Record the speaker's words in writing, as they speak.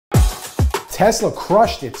Tesla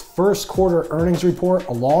crushed its first quarter earnings report,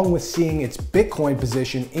 along with seeing its Bitcoin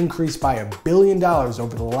position increase by $1 billion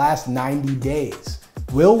over the last 90 days.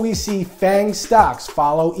 Will we see FAANG stocks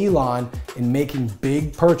follow Elon in making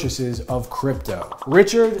big purchases of crypto?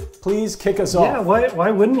 Richard, please kick us off. Yeah,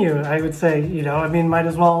 why wouldn't you? I would say, I mean, might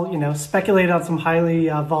as well, speculate on some highly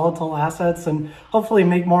volatile assets and hopefully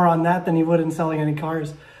make more on that than you would in selling any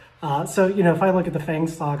cars. So, if I look at the FAANG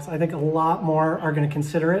stocks, I think a lot more are going to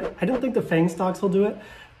consider it. I don't think the FAANG stocks will do it,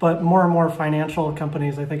 but more and more financial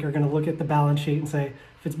companies, I think, are going to look at the balance sheet and say,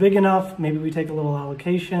 if it's big enough, maybe we take a little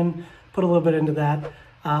allocation, put a little bit into that.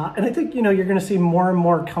 And I think, you're going to see more and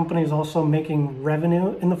more companies also making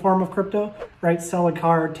revenue in the form of crypto, right? Sell a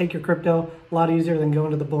car, take your crypto, a lot easier than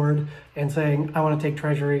going to the board and saying, I want to take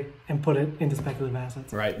treasury and put it into speculative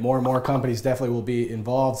assets. Right. More and more companies definitely will be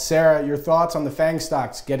involved. Sarah, your thoughts on the FAANG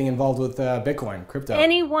stocks getting involved with Bitcoin, crypto?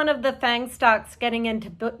 Any one of the FAANG stocks getting into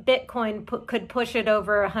Bitcoin could push it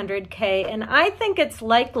over 100K. And I think it's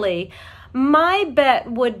likely. My bet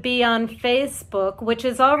would be on Facebook, which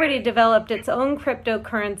has already developed its own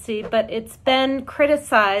cryptocurrency, but it's been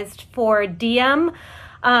criticized for DM.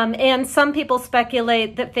 And some people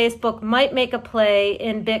speculate that Facebook might make a play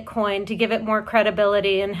in Bitcoin to give it more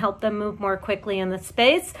credibility and help them move more quickly in the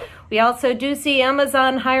space. We also do see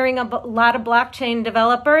Amazon hiring a lot of blockchain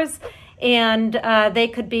developers, and they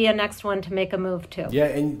could be a next one to make a move too. Yeah,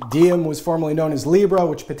 and Diem was formerly known as Libra,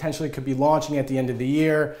 which potentially could be launching at the end of the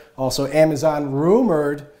year. Also, Amazon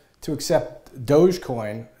rumored to accept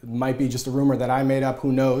Dogecoin. It might be just a rumor that I made up,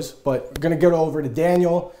 who knows? But we're going to go over to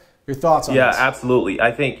Daniel. Your thoughts on this? Yeah, absolutely.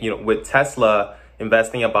 I think, with Tesla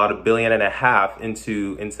investing about $1.5 billion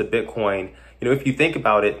into Bitcoin, if you think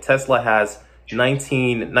about it, Tesla has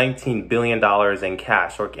 $19 billion in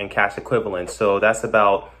cash or in cash equivalents. So that's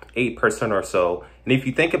about 8% or so. And if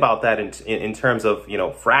you think about that in terms of,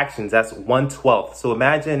 fractions, that's 1/12. So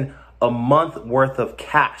imagine a month worth of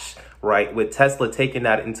cash, right? With Tesla taking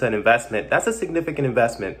that into an investment, that's a significant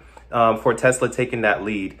investment for Tesla taking that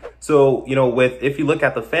lead. So, if you look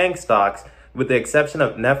at the FAANG stocks, with the exception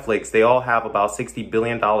of Netflix, they all have about $60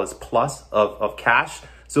 billion plus of cash.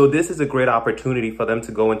 So this is a great opportunity for them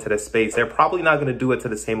to go into this space. They're probably not going to do it to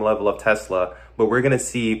the same level of Tesla, but we're going to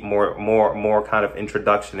see more kind of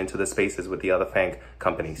introduction into the spaces with the other FAANG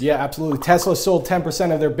companies. Yeah, absolutely. Tesla sold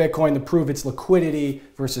 10% of their Bitcoin to prove its liquidity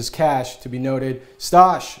versus cash, to be noted.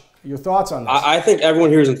 Stash, your thoughts on this? I think everyone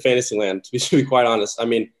here is in fantasy land, to be quite honest. I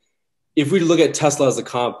mean, if we look at Tesla as a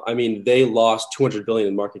comp, I mean, they lost $200 billion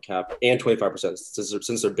in market cap and 25%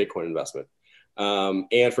 since their Bitcoin investment.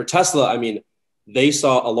 And for Tesla, I mean, they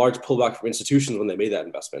saw a large pullback from institutions when they made that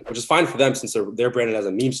investment, which is fine for them since they're branded as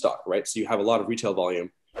a meme stock, right? So you have a lot of retail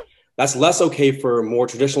volume. That's less okay for more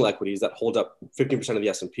traditional equities that hold up 15% of the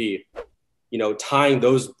S&P.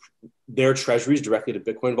 Tying their treasuries directly to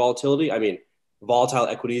Bitcoin volatility. I mean, volatile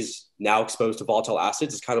equities now exposed to volatile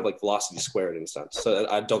assets is kind of like velocity squared in a sense. So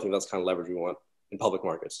I don't think that's the kind of leverage we want in public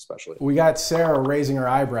markets, especially. We got Sarah raising her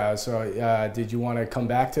eyebrows. So did you want to come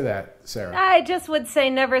back to that, Sarah? I just would say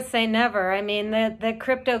never. I mean, the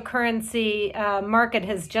cryptocurrency market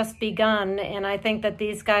has just begun, and I think that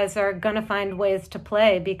these guys are going to find ways to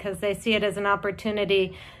play because they see it as an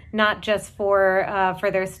opportunity, not just for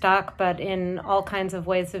their stock, but in all kinds of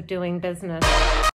ways of doing business.